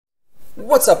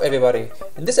What's up everybody?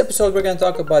 In this episode we're going to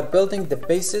talk about building the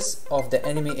basis of the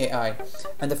enemy AI,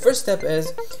 and the first step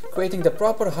is creating the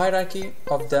proper hierarchy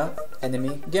of the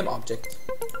enemy game object,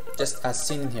 just as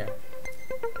seen in here.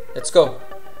 Let's go!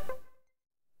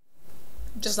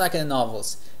 Just like in the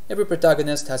novels, every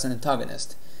protagonist has an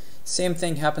antagonist. Same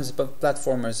thing happens with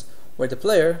platformers, where the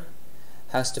player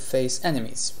has to face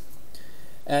enemies.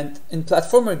 And in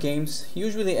platformer games,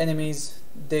 usually enemies,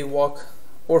 they walk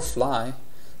or fly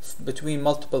between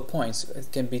multiple points.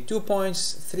 It can be 2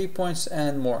 points, 3 points,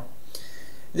 and more.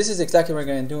 This is exactly what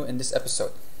we're going to do in this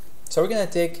episode. So we're going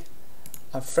to take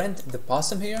a friend, the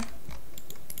possum here,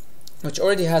 which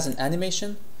already has an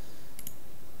animation.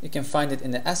 You can find it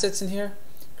in the assets in here.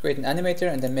 Create an animator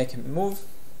and then make him move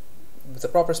with the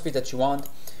proper speed that you want.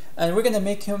 And we're going to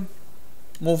make him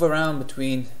move around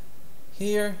between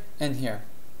here and here.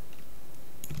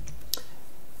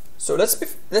 So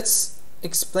let's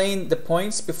explain the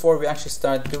points before we actually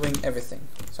start doing everything.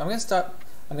 So I'm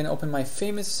going to open my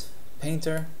famous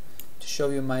painter to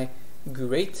show you my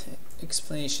great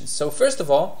explanation. So first of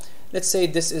all, let's say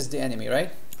this is the enemy,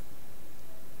 right?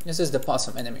 This is the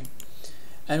possum enemy.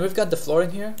 And we've got the floor in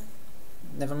here.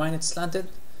 Never mind, it's slanted.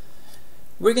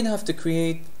 We're going to have to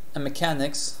create a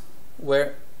mechanics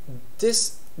where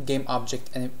this game object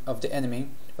of the enemy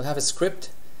will have a script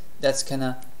that's going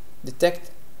to detect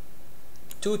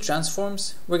two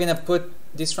transforms. We're going to put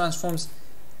these transforms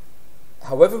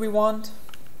however we want,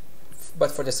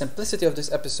 but for the simplicity of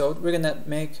this episode, we're going to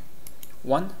make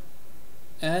 1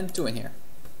 and 2 in here.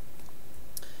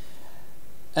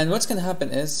 And what's going to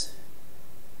happen is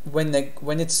when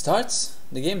it starts,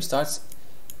 the game starts,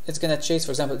 it's going to chase,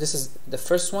 for example, this is the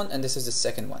first one and this is the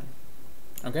second one.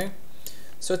 Okay?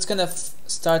 So it's going to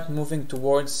start moving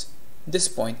towards this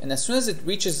point, and as soon as it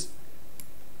reaches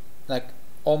like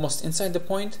almost inside the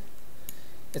point,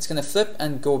 it's going to flip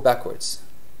and go backwards,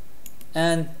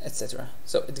 and etc.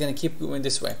 So it's going to keep going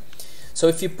this way. So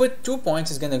if you put 2 points,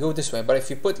 it's going to go this way. But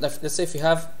if you put, let's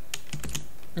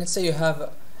say you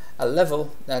have a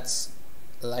level that's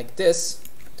like this,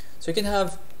 so you can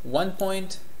have 1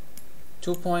 point,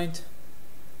 2 point,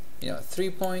 3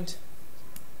 point,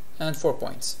 and 4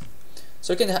 points.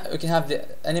 So we can have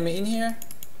the enemy in here,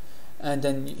 and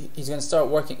then he's going to start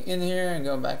working in here and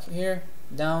go back here,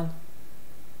 down,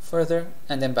 further,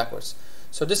 and then backwards.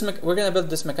 So we're going to build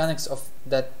this mechanics of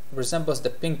that resembles the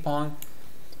ping pong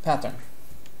pattern,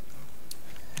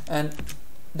 and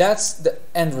that's the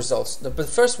end results. But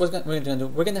first, what we're going to do,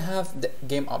 we're going to have the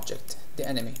game object, the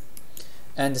enemy,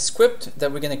 and the script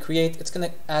that we're going to create. It's going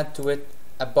to add to it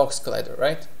a box collider,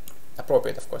 right?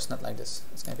 Appropriate, of course, not like this.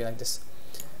 It's going to be like this.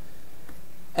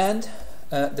 And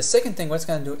the second thing, what it's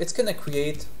going to do, it's going to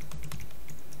create.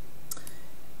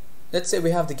 Let's say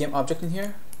we have the game object in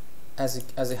here as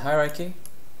a hierarchy,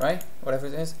 right? Whatever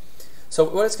it is. So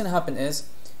what is going to happen is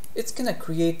it's going to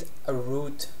create a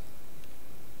root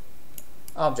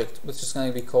object, which is going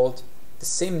to be called the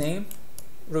same name,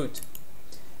 root,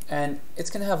 and it's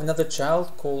going to have another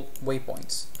child called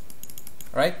waypoints,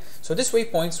 right? So this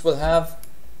waypoints will have.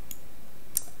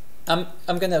 I'm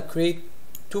going to create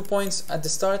 2 points at the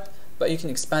start, but you can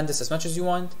expand this as much as you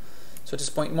want. So this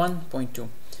point 1, point 2.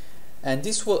 And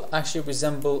this will actually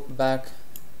resemble back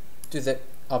to the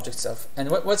object itself.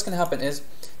 And what's going to happen is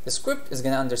the script is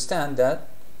going to understand that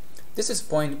this is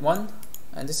point 1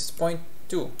 and this is point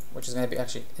 2, which is going to be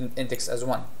actually indexed as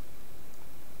 1. And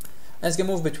it's going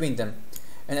to move between them.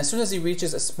 And as soon as he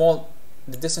reaches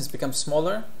the distance becomes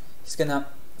smaller, he's going to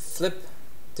flip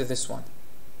to this one.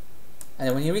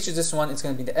 And when he reaches this one, it's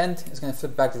going to be the end. It's going to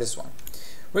flip back to this one.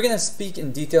 We're going to speak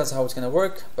in details how it's going to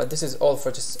work, but this is all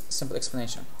for just simple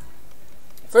explanation.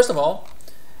 First of all,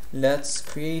 let's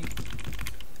create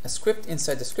a script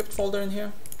inside the script folder in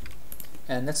here,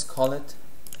 and let's call it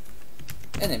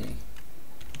enemy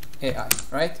AI,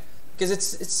 right? Because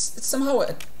it's somehow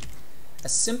a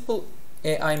simple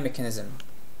AI mechanism.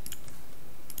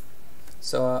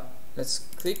 So let's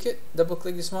click it, double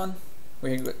click this one.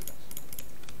 We're good.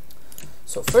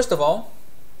 So first of all,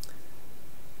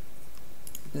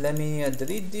 let me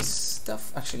delete this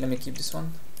stuff. Actually, let me keep this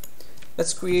one.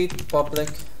 Let's create public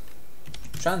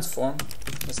transform.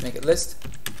 Let's make it list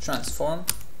transform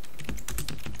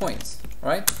points,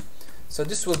 right? So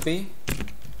this will be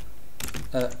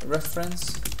a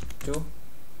reference to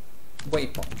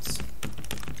waypoints.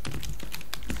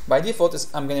 By default,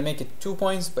 I'm going to make it 2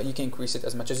 points, but you can increase it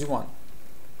as much as you want.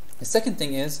 The second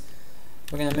thing is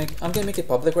I'm going to make it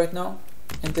public right now,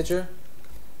 integer.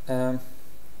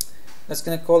 That's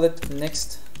going to call it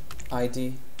next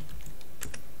ID.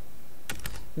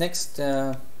 Next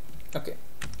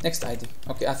ID.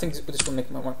 Okay, I think this will make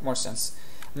more sense.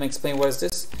 I'm gonna explain what is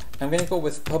this. I'm gonna go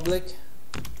with public.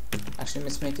 Actually,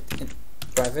 let's make it in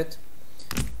private.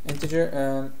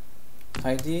 Integer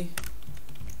ID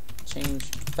change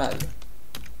value.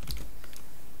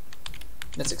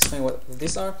 Let's explain what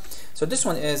these are. So this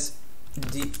one is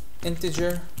the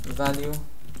integer value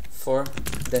for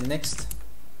the next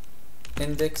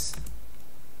index.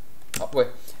 Oh wait,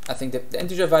 I think the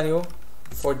integer value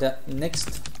for the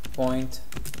next point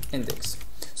index.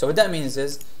 So what that means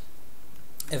is,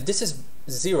 if this is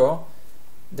 0,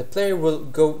 the player will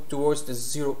go towards the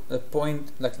 0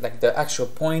 point, like the actual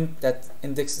point that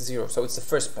index 0. So it's the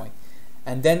first point,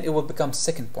 and then it will become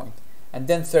second point, and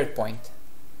then third point.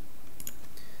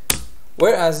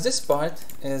 Whereas this part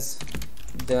is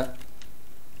the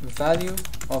value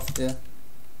of the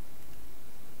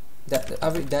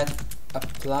that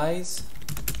applies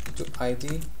to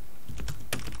ID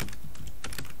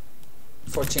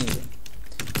for changing.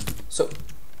 So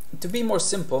to be more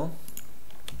simple,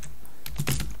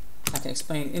 I can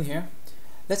explain in here.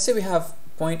 Let's say we have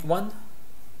point 1.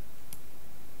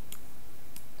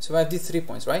 So we have these 3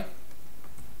 points, right?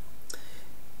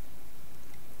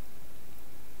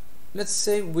 Let's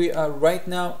say we are right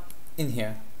now in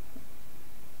here,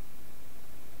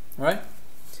 right?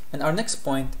 And our next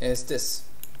point is this.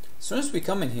 As soon as we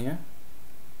come in here,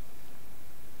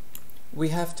 we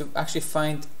have to actually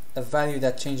find a value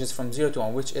that changes from 0 to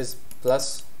 1, which is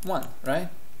 +1, right?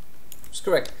 That's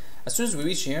correct. As soon as we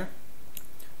reach here,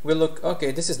 we'll look,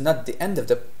 okay, this is not the end of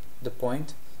the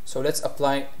point, so let's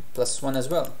apply +1 as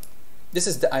well. This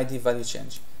is the ID value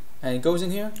change, and it goes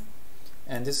in here,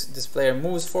 and this player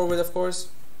moves forward, of course.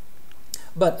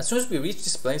 But as soon as we reach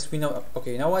this place, we know,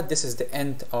 okay, you know what, this is the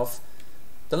end of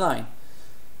the line.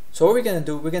 So what we're gonna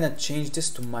do, we're gonna change this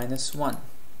to -1.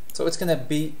 So it's gonna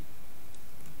be,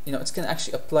 you know, it's gonna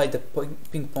actually apply the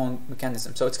ping pong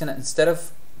mechanism. So it's gonna, instead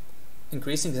of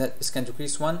increasing, it's gonna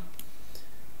decrease 1,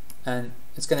 and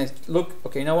it's gonna look,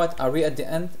 okay, you know what, are we at the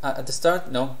end, at the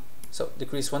start? No. So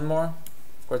decrease 1 more.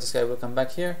 Of course, this guy will come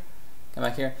back here, come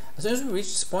back here. As soon as we reach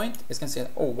this point, it's gonna say,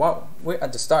 oh wow, we're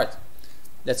at the start.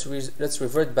 Let's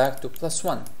revert back to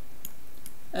 +1,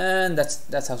 and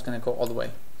that's how it's gonna go all the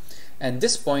way. And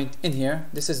this point in here,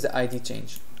 this is the ID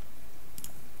change.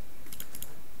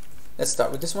 Let's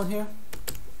start with this one here,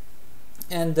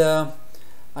 and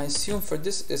I assume for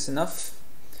this is enough.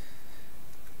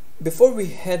 Before we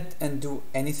head and do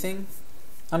anything,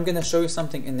 I'm gonna show you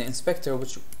something in the inspector,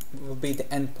 which will be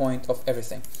the end point of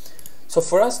everything. So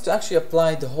for us to actually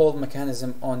apply the whole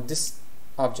mechanism on this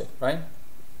object, right,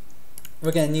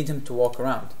 we're gonna need him to walk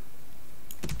around.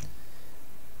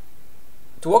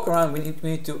 To walk around, we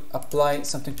need to apply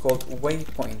something called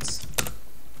waypoints.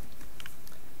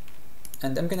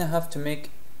 And I'm gonna have to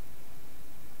make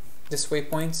this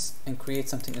waypoints and create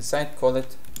something inside, call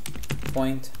it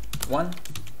point 1,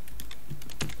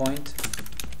 point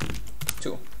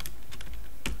 2.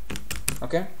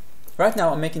 Okay, right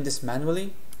now I'm making this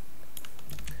manually.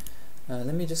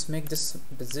 Let me just make this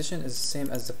position is the same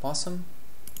as the possum.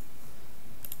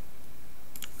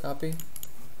 Copy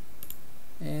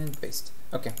and paste.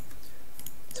 Okay,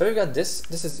 so we got this.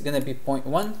 This is gonna be point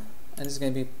 1, and this is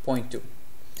gonna be point 2.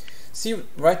 See,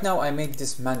 right now I made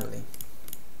this manually,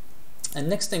 and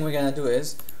next thing we're gonna do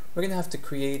is we're gonna have to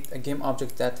create a game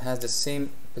object that has the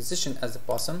same position as the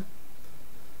possum.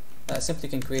 Simply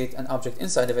can create an object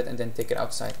inside of it and then take it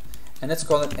outside, and let's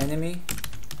call it enemy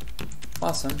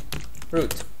possum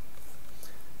root.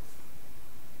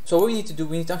 So what we need to do,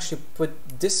 we need to actually put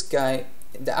this guy,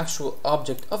 the actual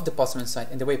object of the possum, inside,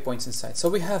 and the waypoints inside. So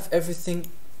we have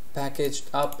everything packaged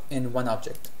up in one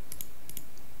object,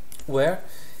 where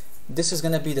this is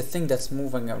going to be the thing that's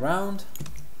moving around,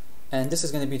 and this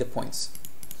is going to be the points.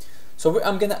 So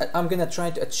I'm gonna try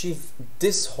to achieve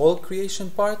this whole creation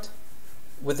part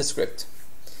with the script.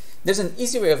 There's an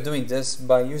easy way of doing this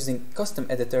by using custom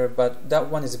editor, but that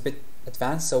one is a bit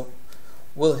advanced, so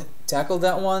we'll tackle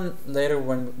that one later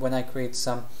when I create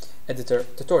some editor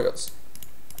tutorials.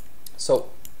 So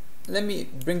let me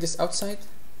bring this outside,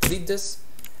 delete this,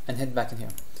 and head back in here.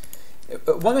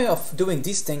 One way of doing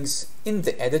these things in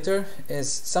the editor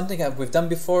is something that we've done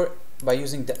before by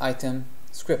using the item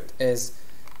script. Is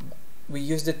we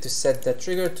used it to set the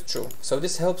trigger to true. So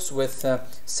this helps with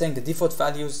setting the default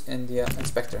values in the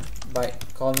inspector by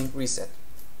calling reset.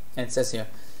 And it says here,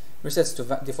 resets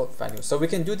to default values. So we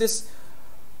can do this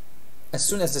as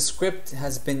soon as the script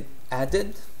has been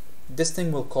added. This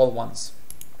thing will call once.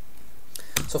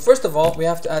 So first of all, we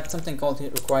have to add something called here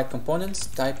required components,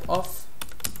 type of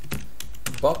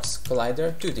box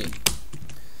collider 2D.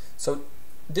 So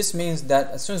this means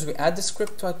that as soon as we add the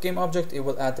script to our game object, it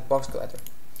will add the box collider.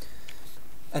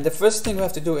 And the first thing we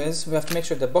have to do is we have to make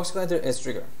sure the box collider is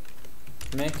trigger.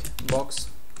 Make box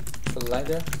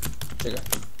collider trigger.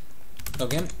 No,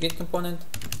 gate component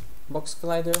box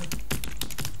collider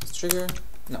is trigger.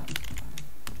 No,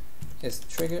 is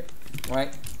trigger,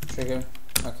 right? Trigger.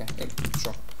 Okay,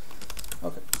 sure.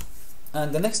 Okay.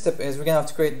 And the next step is we're gonna have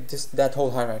to create that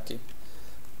whole hierarchy.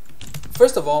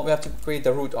 First of all, we have to create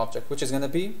the root object, which is gonna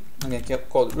be, I'm gonna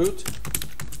call it root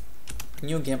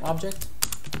new game object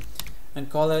and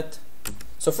call it.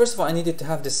 So first of all, I needed to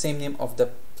have the same name of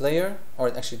the player,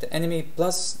 or actually the enemy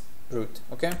plus root.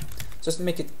 Okay, just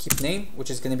make it keep name, which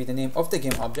is gonna be the name of the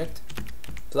game object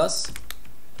plus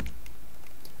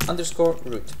underscore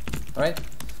root. All right,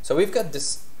 so we've got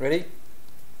this ready.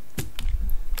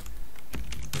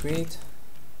 Create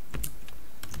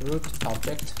root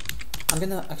object. I'm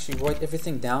gonna actually write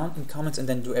everything down in comments and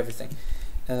then do everything.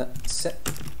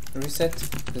 Reset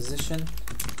position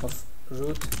of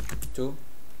root to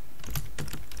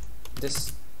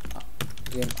this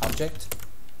game object.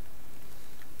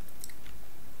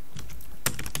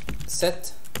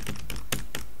 Set.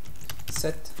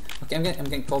 Okay, I'm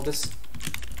gonna call this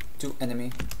to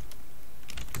enemy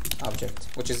object,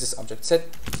 which is this object. Set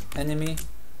enemy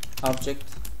object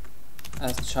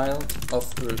as child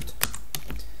of root.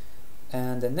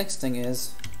 And the next thing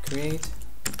is create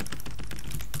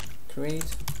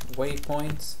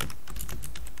waypoints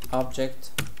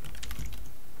object,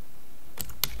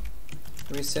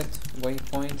 reset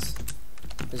waypoints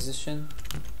position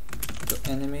to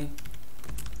enemy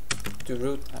to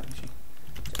root, actually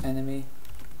to enemy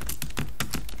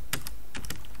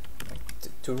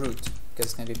to root, because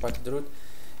it's going to be part of the root.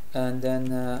 And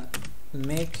then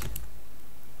make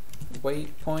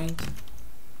waypoint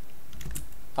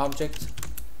object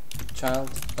child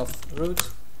of root.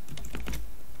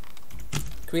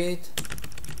 Create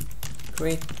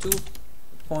 2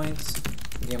 points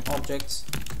game objects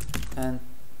and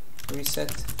reset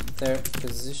their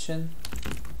position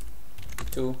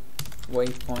to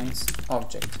waypoints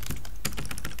object.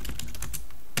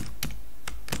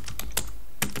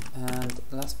 And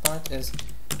the last part is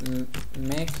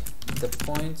make the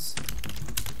points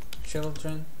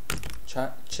children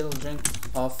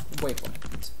of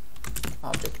waypoint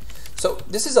object. So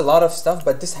this is a lot of stuff,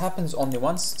 but this happens only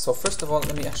once. So first of all,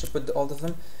 let me actually put all of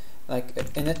them like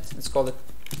init. Let's call it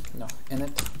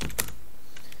init.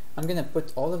 I'm gonna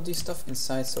put all of these stuff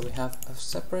inside so we have a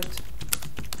separate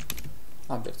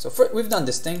object. So we've done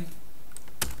this thing.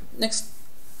 Next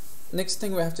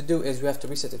thing we have to do is we have to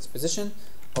reset its position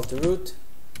of the root.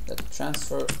 That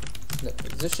transfer the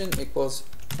position equals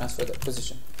transfer the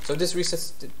position. So this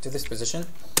resets to this position.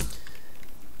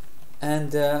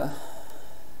 And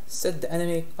set the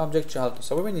enemy object child.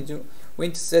 So what we need to do, we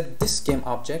need to set this game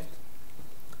object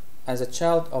as a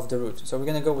child of the root. So we're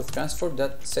going to go with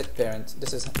transform.set parent.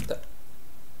 This is the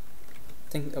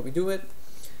thing that we do it.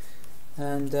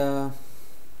 And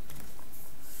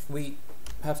we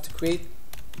have to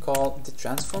call the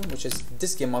transform, which is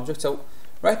this game object. So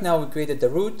right now we created the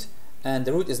root, and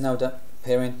the root is now the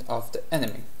parent of the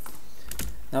enemy.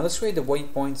 Now let's create the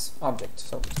waypoints object.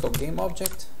 So let's go game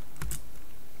object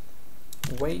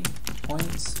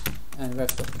waypoints, and we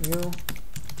have to new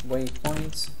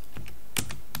waypoints.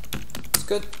 It's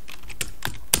good.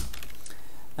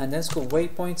 And then let's go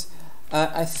waypoints.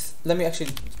 Let me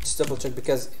actually just double check,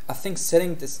 because I think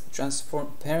setting this transform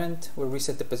parent will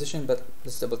reset the position, but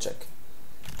let's double check.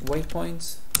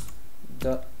 Waypoints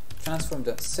the transform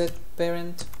the set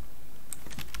parent,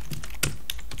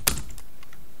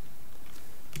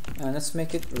 and let's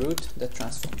make it root the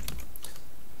transform.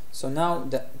 So now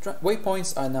the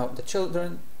waypoints are now the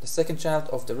children, the second child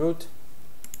of the root.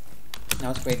 Now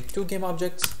let's create 2 game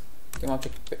objects. Game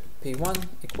object p1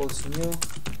 equals new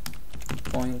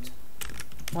point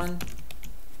 1,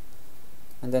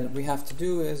 and then we have to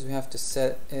do is we have to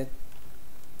set it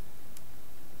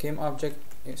game object.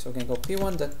 So we're going to go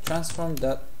p1 that transform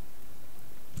that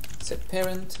set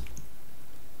parent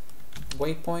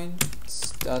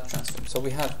waypoints that transform. So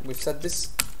we've set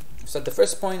the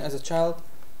first point as a child.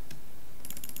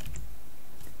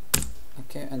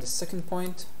 Okay, and the second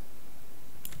point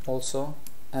also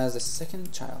as a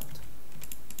second child.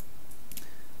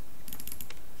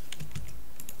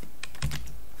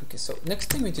 Okay, so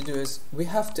next thing we need to do is we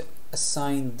have to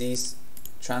assign these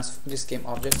game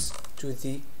objects to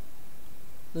the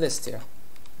list here.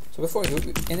 So before we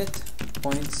do init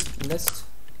points list,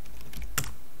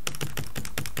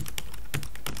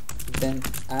 then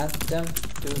add them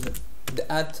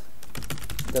to add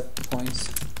the points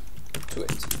to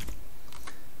it.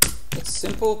 It's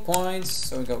simple points,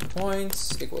 so we go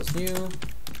points equals new,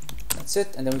 that's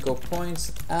it, and then we go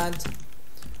points add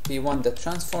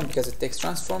p1.transform because it takes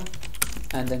transform,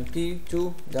 and then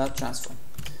p2.transform.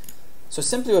 So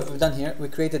simply what we've done here, we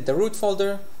created the root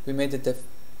folder, we made it the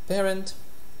parent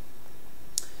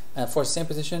for same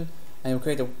position, and we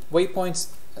created a waypoints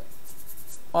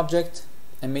object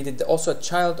and made it also a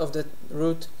child of the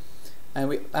root, and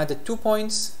we added 2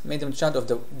 points, made them child of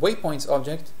the waypoints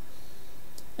object,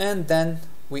 and then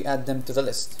we add them to the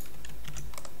list.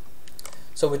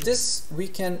 So with this we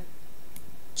can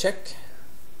check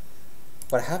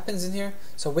what happens in here.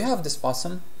 So we have this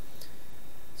possum.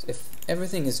 If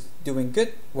everything is doing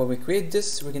good, when we create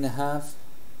this, we're gonna have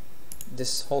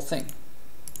this whole thing.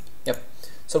 Yep.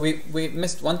 So we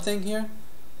missed one thing here,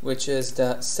 which is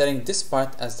the setting this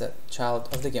part as the child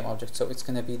of the game object. So it's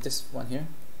gonna be this one here.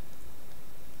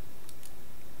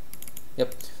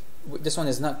 Yep. This one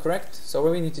is not correct. So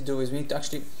what we need to do is we need to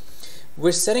actually,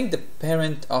 we're setting the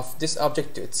parent of this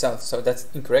object to itself. So that's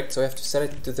incorrect. So we have to set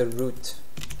it to the root.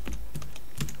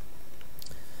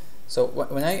 So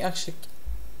when I actually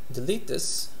delete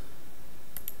this,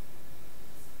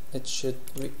 it should,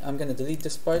 I'm gonna delete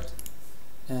this part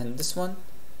and this one,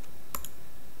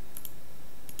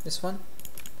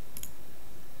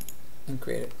 and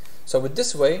create it. So with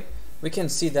this way we can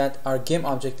see that our game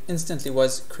object instantly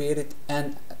was created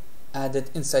and added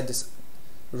inside this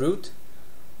root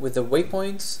with the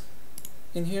waypoints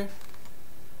in here,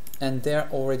 and they're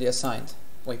already assigned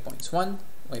waypoints 1,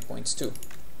 waypoints 2.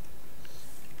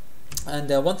 And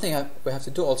one thing we have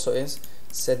to do also is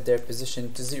set their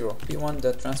position to 0.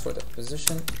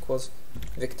 p1.transfer.position equals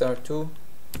victor2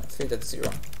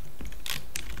 3.0.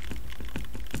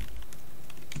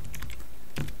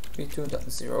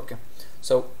 p2.0. Okay,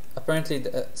 so apparently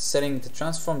setting the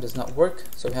transform does not work,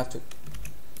 so we have to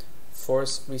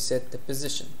force reset the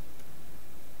position.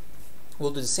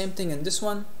 We'll do the same thing in this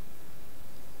one.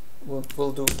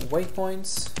 We'll do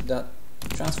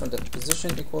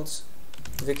waypoints.transform.position equals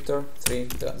victor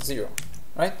 3.0,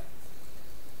 right?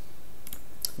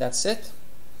 That's it.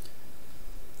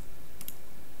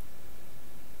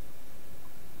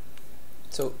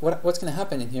 So what's going to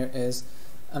happen in here is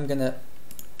I'm going to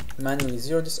manually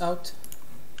zero this out.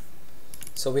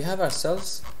 So we have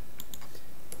ourselves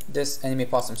this enemy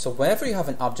possum. So whenever you have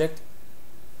an object,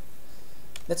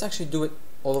 let's actually do it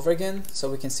all over again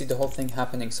so we can see the whole thing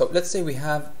happening. So let's say we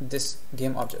have this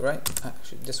game object, right?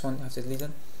 Actually, this one I have to delete it.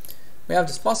 We have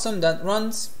this possum that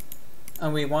runs,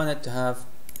 and we want it to have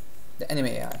the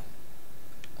enemy AI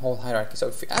whole hierarchy. So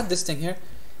if we add this thing here,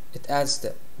 it adds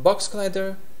the box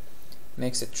collider,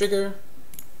 makes it trigger,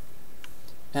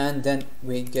 and then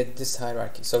we get this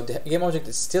hierarchy. So the game object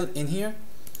is still in here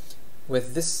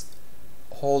with this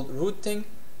whole root thing,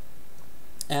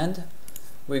 and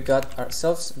we got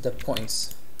ourselves the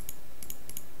points.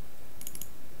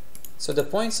 So the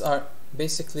points are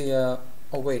basically oh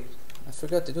wait, I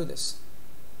forgot to do this.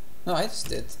 No, I just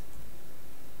did.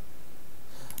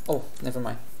 Oh, never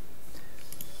mind.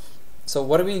 So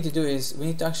what we need to do is we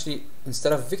need to actually,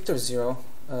 instead of victor 0,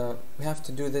 we have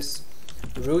to do this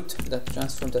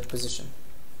root.transform.position,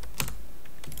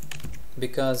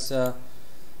 because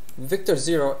victor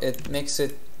 0, it makes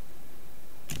it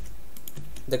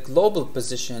the global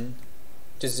position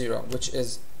to 0, which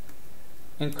is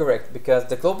incorrect, because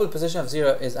the global position of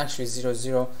 0 is actually 0,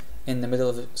 0 in the middle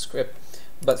of the script.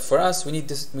 But for us, we need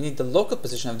the local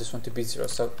position of this one to be 0,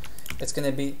 so it's going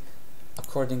to be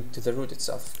according to the root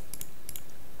itself.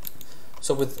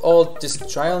 So with all this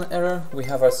trial and error, we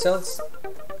have ourselves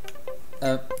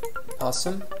a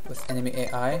possum with enemy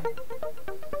AI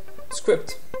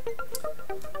script,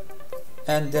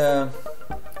 and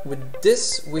with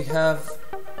this we have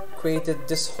created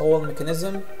this whole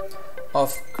mechanism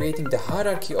of creating the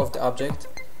hierarchy of the object.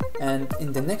 And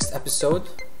in the next episode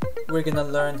we're gonna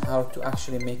learn how to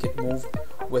actually make it move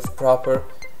with proper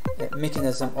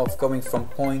mechanism of going from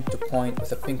point to point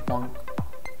with a ping pong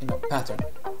pattern.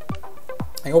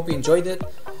 I hope you enjoyed it,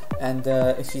 and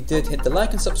if you did, hit the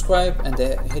like and subscribe, and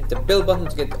hit the bell button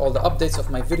to get all the updates of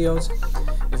my videos.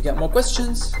 If you got more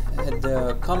questions, hit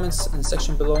the comments in the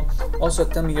section below. Also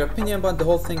tell me your opinion about the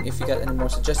whole thing if you got any more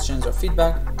suggestions or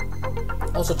feedback.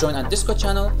 Also join our Discord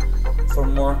channel for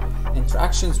more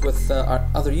interactions with our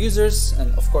other users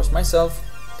and of course myself.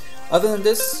 Other than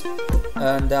this,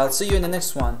 and I'll see you in the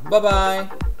next one. Bye bye.